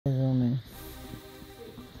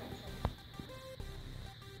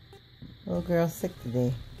Little girl's sick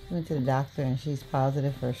today. She went to the doctor and she's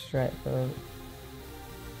positive for strep throat.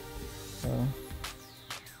 So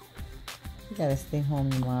she gotta stay home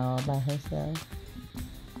tomorrow by herself.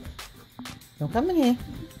 Don't come in here.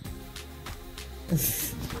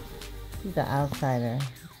 She's an outsider.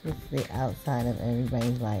 She's the outside of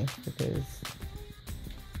everybody's life because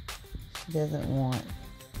she doesn't want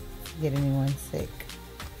to get anyone sick.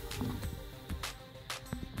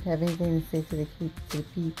 Have anything to say to the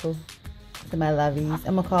people, to my lovies?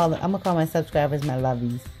 I'm gonna call my subscribers my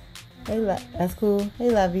lovies. Hey, that's cool. Hey,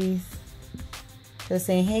 lovies. So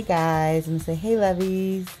saying hey guys, I'm gonna say hey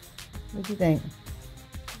lovies. What do you think?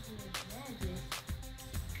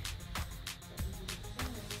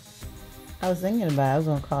 I was thinking about it.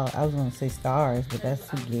 I was gonna say stars, but that's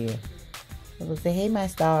too gay. I was gonna say hey my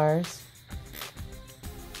stars.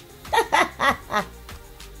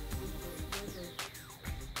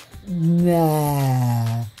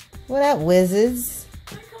 Nah. What up, wizards?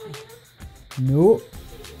 Nope.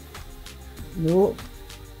 Nope.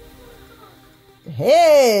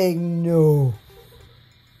 Hey, no.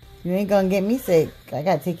 You ain't gonna get me sick. I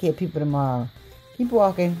gotta take care of people tomorrow. Keep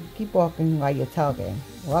walking while you're talking.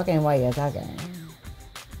 Walking while you're talking.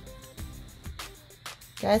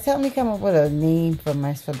 Guys, help me come up with a name for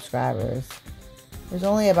my subscribers. There's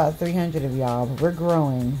only about 300 of y'all, but we're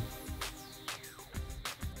growing.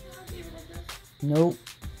 Nope.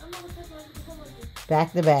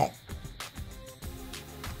 Back to back.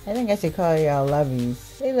 I think I should call y'all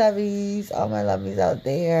lovies. Hey lovies, all my lovies out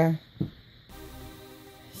there.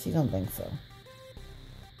 She don't think so.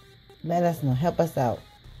 Let us know. Help us out.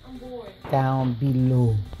 I'm bored. Down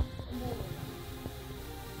below. I'm bored.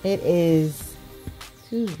 It is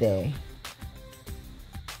Tuesday.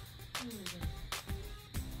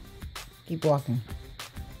 Keep walking.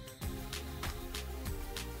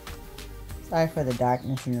 Sorry for the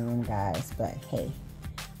darkness in the room, guys, but hey.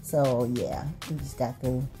 So yeah, we just got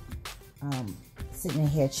through sitting in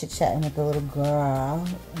here chit-chatting with the little girl.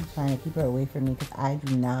 I'm trying to keep her away from me because I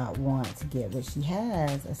do not want to get what she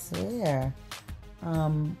has, I swear.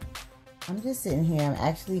 I'm just sitting here. I'm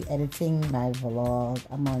actually editing my vlog.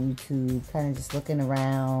 I'm on YouTube, kind of just looking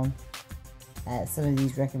around at some of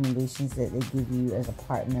these recommendations that they give you as a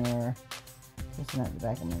partner. It's not the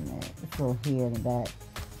back of my neck. It's a little hair in the back.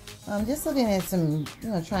 I'm just looking at some,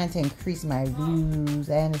 trying to increase my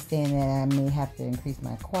views. I understand that I may have to increase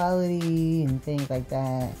my quality and things like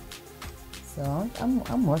that. So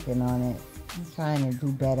I'm working on it. I'm trying to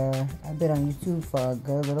do better. I've been on YouTube for a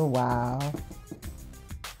good little while.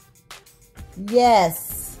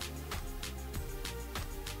 Yes.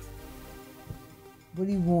 What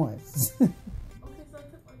do you want? Okay, so I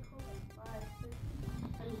took my code like 550.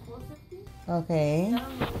 I mean 450. Okay. I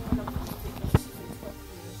don't know when I'm going to take it.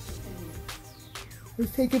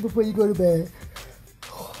 Let's take it before you go to bed.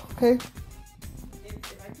 Okay. If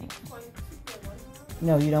I take 2.1 hour?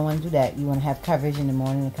 No, you don't want to do that. You want to have coverage in the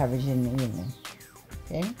morning and coverage in the evening.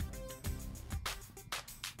 Okay?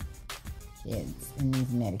 Kids and these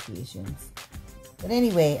medications. But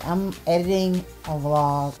anyway, I'm editing a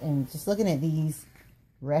vlog and just looking at these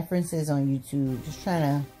references on YouTube. Just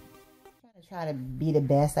trying to be the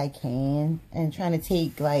best I can. And trying to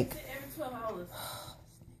take like... Every 12 hours.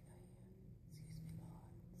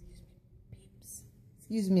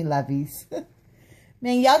 Excuse me, lovies.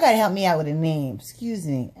 Man, y'all gotta help me out with a name. Excuse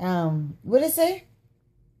me. What did it say?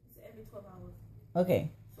 It's every 12 hours.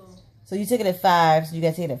 Okay. So you took it at 5, so you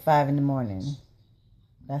gotta take it at 5 in the morning.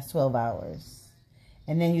 That's 12 hours.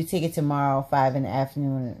 And then you take it tomorrow, 5 in the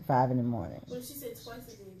afternoon and 5 in the morning. Well, she said twice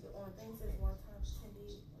a day, but on things says 1 time 10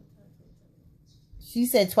 days, 1 time 10 days. She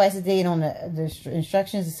said twice a day, and on the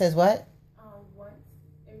instructions it says what? Once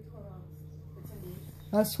every 12 hours for 10 days.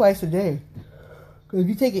 That's twice a day. Because if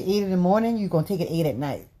you take it 8 in the morning, you're going to take it 8 at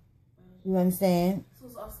night. You understand? So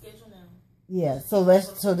it's off schedule now. Yeah, so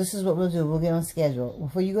this is what we'll do. We'll get on schedule.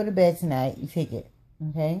 Before you go to bed tonight, you take it.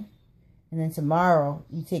 Okay? And then tomorrow,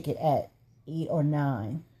 you take it at 8 or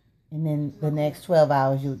 9. And then the next 12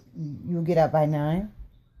 hours, you'll get up by 9.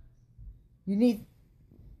 You need...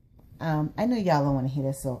 I know y'all don't want to hear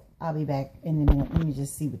this, so I'll be back in a minute. Let me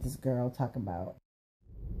just see what this girl talking about.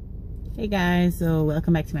 Hey guys, so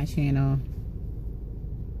welcome back to my channel.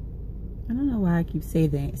 I don't know why I keep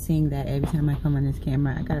saying that every time I come on this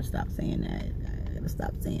camera. I gotta stop saying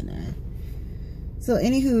that. So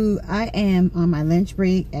anywho, I am on my lunch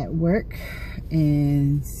break at work,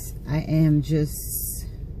 and I am just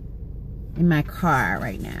in my car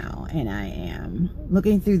right now, and I am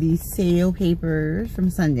looking through these sale papers from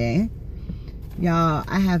Sunday. Y'all,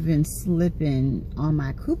 I have been slipping on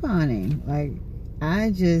my couponing. Like,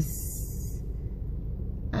 I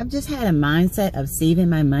I've just had a mindset of saving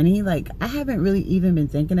my money. Like, I haven't really even been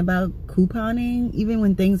thinking about couponing, even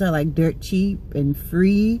when things are like dirt cheap and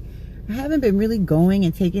free. I haven't been really going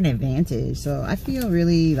and taking advantage. So I feel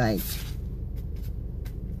really like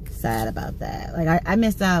sad about that. Like, I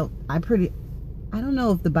missed out. I don't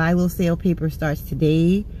know if the buy low sale paper starts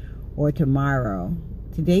today or tomorrow.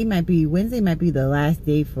 Wednesday might be the last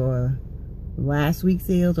day for last week's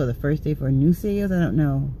sales or the first day for new sales. I don't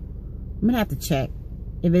know. I'm gonna have to check.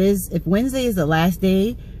 If Wednesday is the last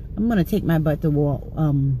day, I'm gonna take my butt to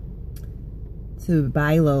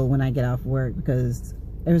buy low when I get off work, because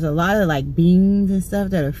there's a lot of like beans and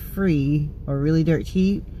stuff that are free or really dirt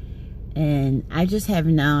cheap, and I just have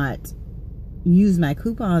not used my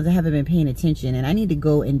coupons. I haven't been paying attention, and I need to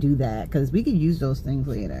go and do that, because we could use those things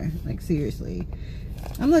later. Like, seriously.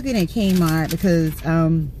 I'm looking at Kmart because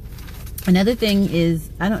another thing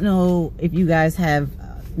is, I don't know if you guys have,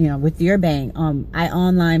 you know, with your bank, I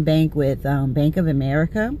online bank with Bank of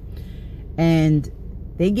America, and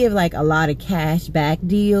they give like a lot of cash back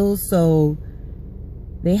deals. So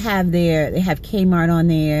they have Kmart on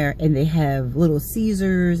there, and they have Little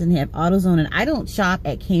Caesars, and they have AutoZone. And I don't shop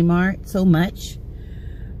at Kmart so much,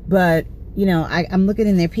 but you know, I'm looking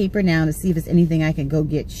in their paper now to see if there's anything I can go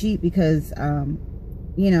get cheap, because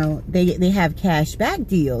you know, they have cash back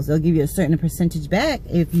deals. They'll give you a certain percentage back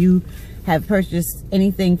if you have purchased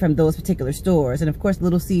anything from those particular stores. And of course,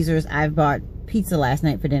 Little Caesars, I've bought pizza last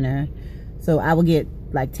night for dinner, so I will get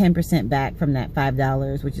like 10% back from that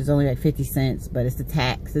 $5, which is only like 50 cents, but it's the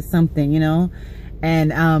tax, it's something, you know.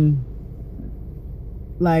 And I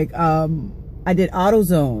did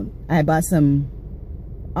AutoZone. I bought some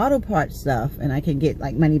auto parts stuff, and I can get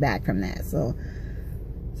like money back from that. So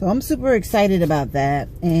I'm super excited about that,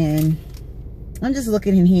 and I'm just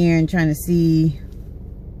looking in here and trying to see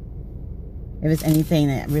if it's anything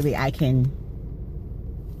that really I can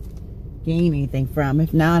gain anything from.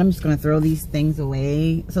 If not, I'm just gonna throw these things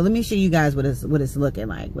away. So let me show you guys what it's looking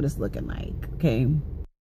like. Okay.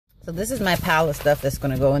 So this is my pile of stuff that's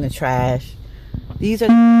gonna go in the trash. These are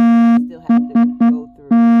the I still have to go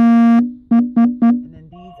through, and then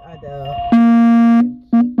these are the.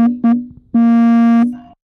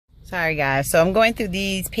 Sorry guys, so I'm going through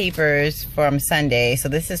these papers from Sunday. So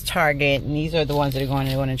this is Target, and these are the ones that are going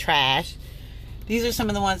to go in the trash. These are some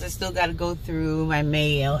of the ones that still got to go through my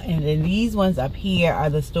mail, and then these ones up here are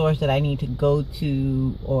the stores that I need to go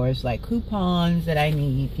to, or it's like coupons that I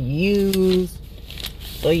need to use.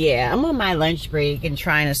 So yeah, I'm on my lunch break and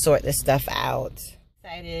trying to sort this stuff out.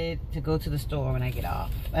 Excited to go to the store when I get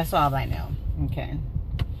off. That's all I know. Okay.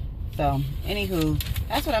 So, anywho,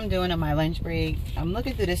 that's what I'm doing on my lunch break. I'm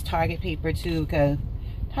looking through this Target paper too, because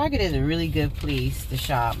Target is a really good place to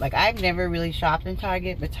shop. Like, I've never really shopped in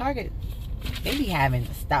Target, but Target, they be having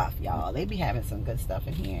the stuff, y'all. They be having some good stuff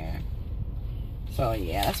in here. So,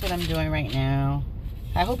 yeah, that's what I'm doing right now.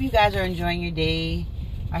 I hope you guys are enjoying your day.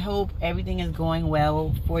 I hope everything is going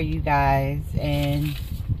well for you guys. And,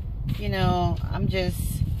 you know, I'm just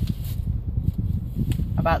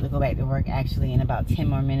about to go back to work actually in about 10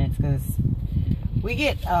 more minutes, because we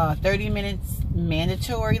get 30 minutes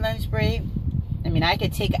mandatory lunch break. I mean, I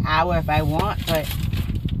could take an hour if I want, but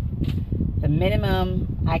the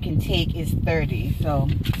minimum I can take is 30. So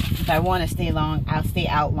if I want to stay long, I'll stay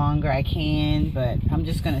out longer. I can, but I'm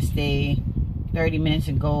just gonna stay 30 minutes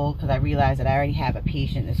and go, because I realize that I already have a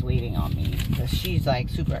patient that's waiting on me, because she's like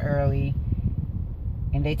super early,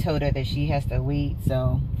 and they told her that she has to wait.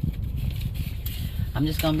 So I'm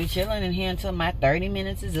just gonna be chilling in here until my 30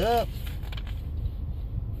 minutes is up.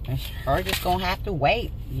 And her just gonna have to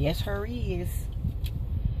wait. Yes, her is.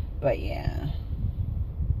 But yeah.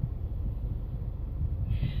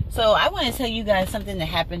 So I want to tell you guys something that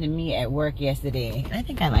happened to me at work yesterday. I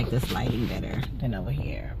think I like this lighting better than over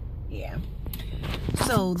here. Yeah.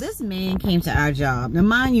 So this man came to our job. Now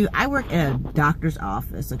mind you, I work at a doctor's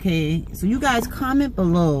office, okay? So you guys comment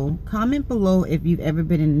below if you've ever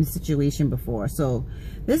been in this situation before. So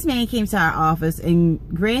this man came to our office, and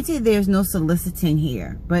granted there's no soliciting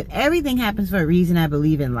here, but everything happens for a reason, I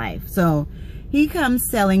believe, in life. So he comes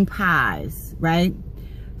selling pies, right?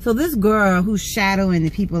 So this girl who's shadowing the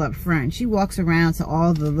people up front, she walks around to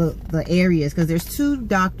all the areas, because there's 2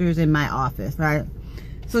 doctors in my office, right?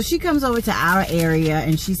 So she comes over to our area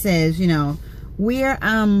and she says, you know, we're,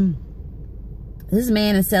 this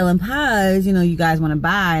man is selling pies, you know, you guys want to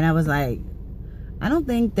buy? And I was like, I don't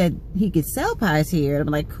think that he could sell pies here. I'm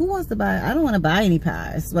like, who wants to buy? I don't want to buy any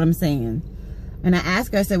pies, is what I'm saying. And I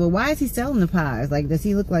asked her, I said, well, why is he selling the pies? Like, does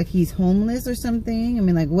he look like he's homeless or something? I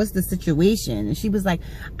mean, like, what's the situation? And she was like,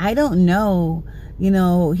 I don't know. You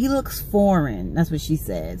know, he looks foreign. That's what she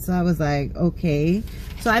said. So I was like, okay.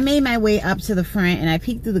 So I made my way up to the front and I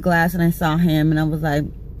peeked through the glass and I saw him and I was like,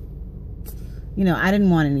 you know, I didn't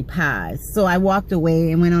want any pies. So I walked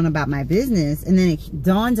away and went on about my business. And then it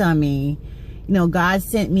dawned on me, you know, God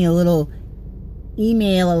sent me a little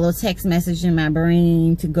email, a little text message in my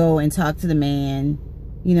brain to go and talk to the man,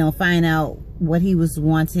 you know, find out what he was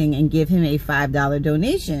wanting and give him a $5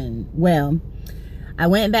 donation. Well, I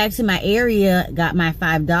went back to my area, got my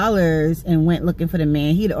 $5 and went looking for the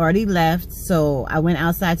man. He'd already left. So I went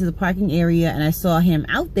outside to the parking area and I saw him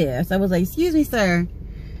out there. So I was like, excuse me, sir.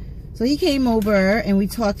 So he came over and we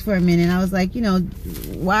talked for a minute. I was like, you know,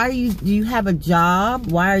 do you have a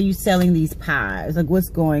job? Why are you selling these pies? Like, what's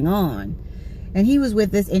going on? And he was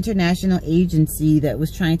with this international agency that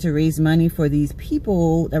was trying to raise money for these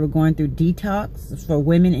people that were going through detox for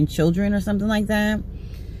women and children or something like that.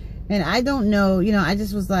 And I don't know, you know, I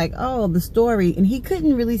just was like, oh, the story. And he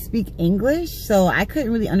couldn't really speak English, so I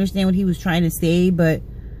couldn't really understand what he was trying to say, but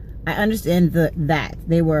I understand that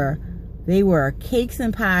they were cakes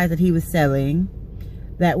and pies that he was selling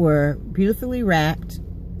that were beautifully wrapped.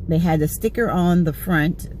 They had a sticker on the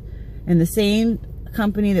front, and the same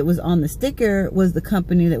company that was on the sticker was the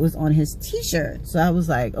company that was on his t-shirt. So I was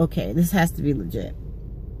like, okay, this has to be legit.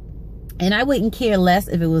 And I wouldn't care less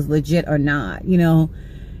if it was legit or not. You know,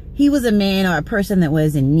 he was a man or a person that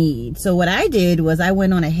was in need. So what I did was I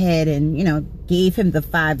went on ahead and, you know, gave him the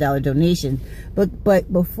 $5 donation.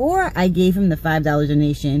 But before I gave him the $5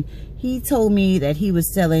 donation, he told me that he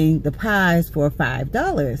was selling the pies for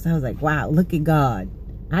 $5. I was like, wow, look at God.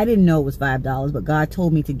 I didn't know it was $5, but God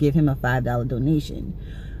told me to give him a $5 donation.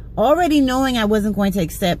 Already knowing I wasn't going to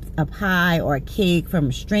accept a pie or a cake from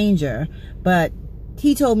a stranger, but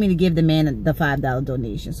he told me to give the man the $5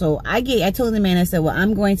 donation. So I told the man, I said, well,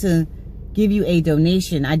 I'm going to give you a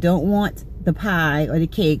donation. I don't want the pie or the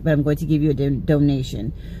cake, but I'm going to give you a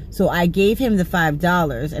donation. So I gave him the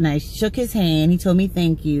 $5 and I shook his hand. He told me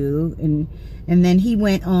thank you. And then he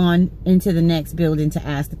went on into the next building to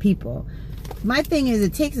ask the people. My thing is,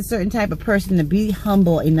 it takes a certain type of person to be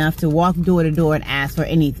humble enough to walk door to door and ask for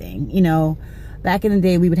anything. You know, back in the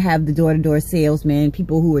day, we would have the door-to-door salesmen,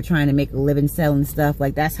 people who were trying to make a living selling stuff.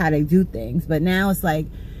 Like, that's how they do things. But now it's like,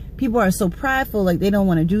 people are so prideful, like they don't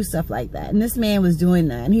want to do stuff like that. And this man was doing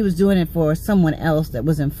that. And he was doing it for someone else that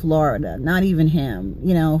was in Florida, not even him,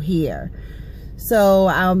 you know, here.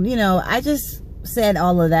 So, you know, I just said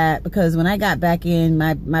all of that because when I got back in,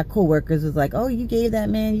 my co-workers was like, oh, you gave that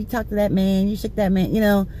man, you talked to that man, you shook that man, you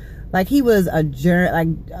know, like he was a jerk,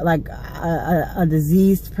 like a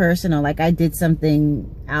diseased person, or like I did something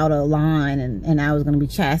out of line and I was going to be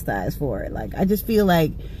chastised for it. Like, I just feel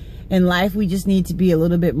like in life, we just need to be a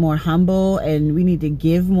little bit more humble, and we need to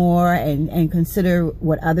give more and consider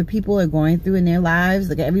what other people are going through in their lives.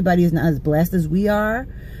 Like, everybody is not as blessed as we are.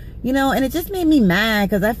 You know, and it just made me mad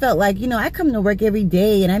because I felt like, you know, I come to work every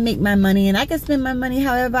day and I make my money and I can spend my money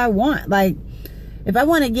however I want. Like, if I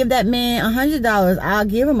want to give that man $100, I'll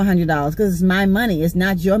give him $100 because it's my money. It's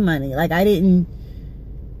not your money. Like, I didn't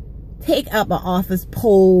take up an office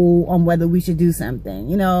poll on whether we should do something.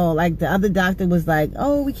 You know, like the other doctor was like,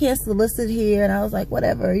 oh, we can't solicit here. And I was like,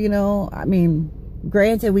 whatever, you know, I mean,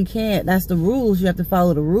 granted, we can't. That's the rules. You have to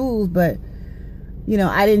follow the rules. But you know,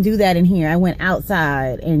 I didn't do that in here. I went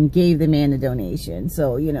outside and gave the man the donation.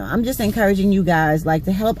 So, you know, I'm just encouraging you guys, like,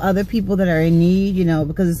 to help other people that are in need, you know,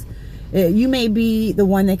 because you may be the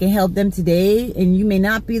one that can help them today, and you may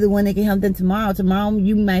not be the one that can help them tomorrow. Tomorrow,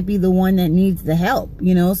 you might be the one that needs the help,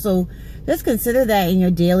 you know. So just consider that in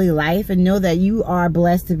your daily life and know that you are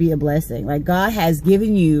blessed to be a blessing. Like, God has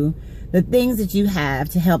given you the things that you have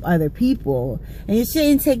to help other people, and you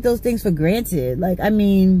shouldn't take those things for granted. Like, I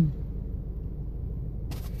mean,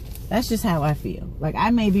 that's just how I feel. Like,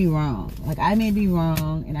 I may be wrong. Like, I may be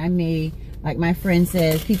wrong, and I may, like my friend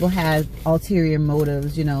says, people have ulterior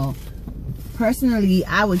motives, you know. Personally,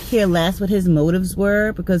 I would care less what his motives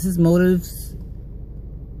were, because his motives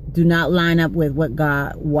do not line up with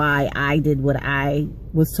why I did what I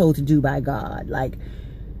was told to do by God. Like,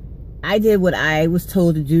 I did what I was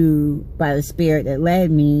told to do by the Spirit that led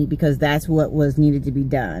me, because that's what was needed to be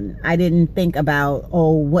done. I didn't think about,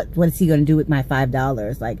 oh, what is he going to do with my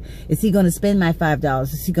 $5? Like, is he going to spend my $5?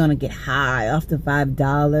 Is he going to get high off the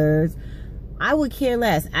 $5? I would care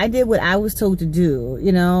less. I did what I was told to do,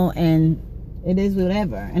 you know, and it is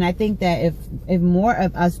whatever. And I think that if more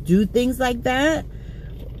of us do things like that,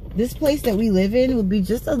 this place that we live in would be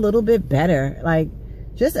just a little bit better. Like,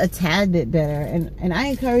 just a tad bit better. And I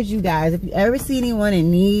encourage you guys, if you ever see anyone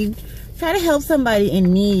in need, try to help somebody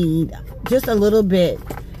in need just a little bit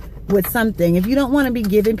with something. If you don't want to be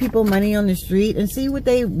giving people money on the street, and see what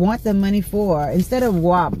they want the money for, instead of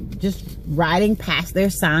just riding past their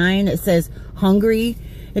sign that says hungry.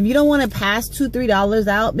 If you don't want to pass $2-3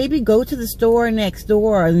 out, maybe go to the store next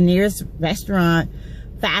door or the nearest restaurant,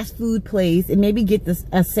 fast food place, and maybe get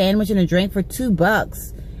a sandwich and a drink for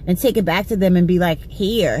 $2 and take it back to them and be like,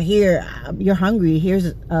 here, you're hungry, here's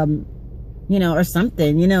you know, or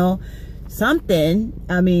something, you know, something.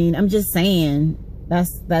 I mean, I'm just saying,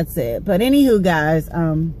 that's it. But anywho, guys,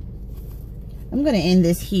 I'm gonna end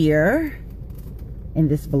this here, in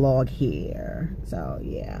this vlog here. So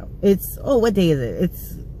yeah, it's, oh, what day is it?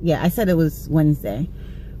 It's, yeah, I said it was Wednesday,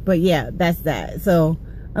 but yeah, that's that. So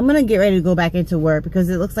I'm gonna get ready to go back into work because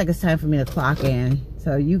it looks like it's time for me to clock in.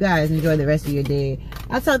 So you guys enjoy the rest of your day.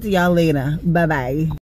 I'll talk to y'all later. Bye bye.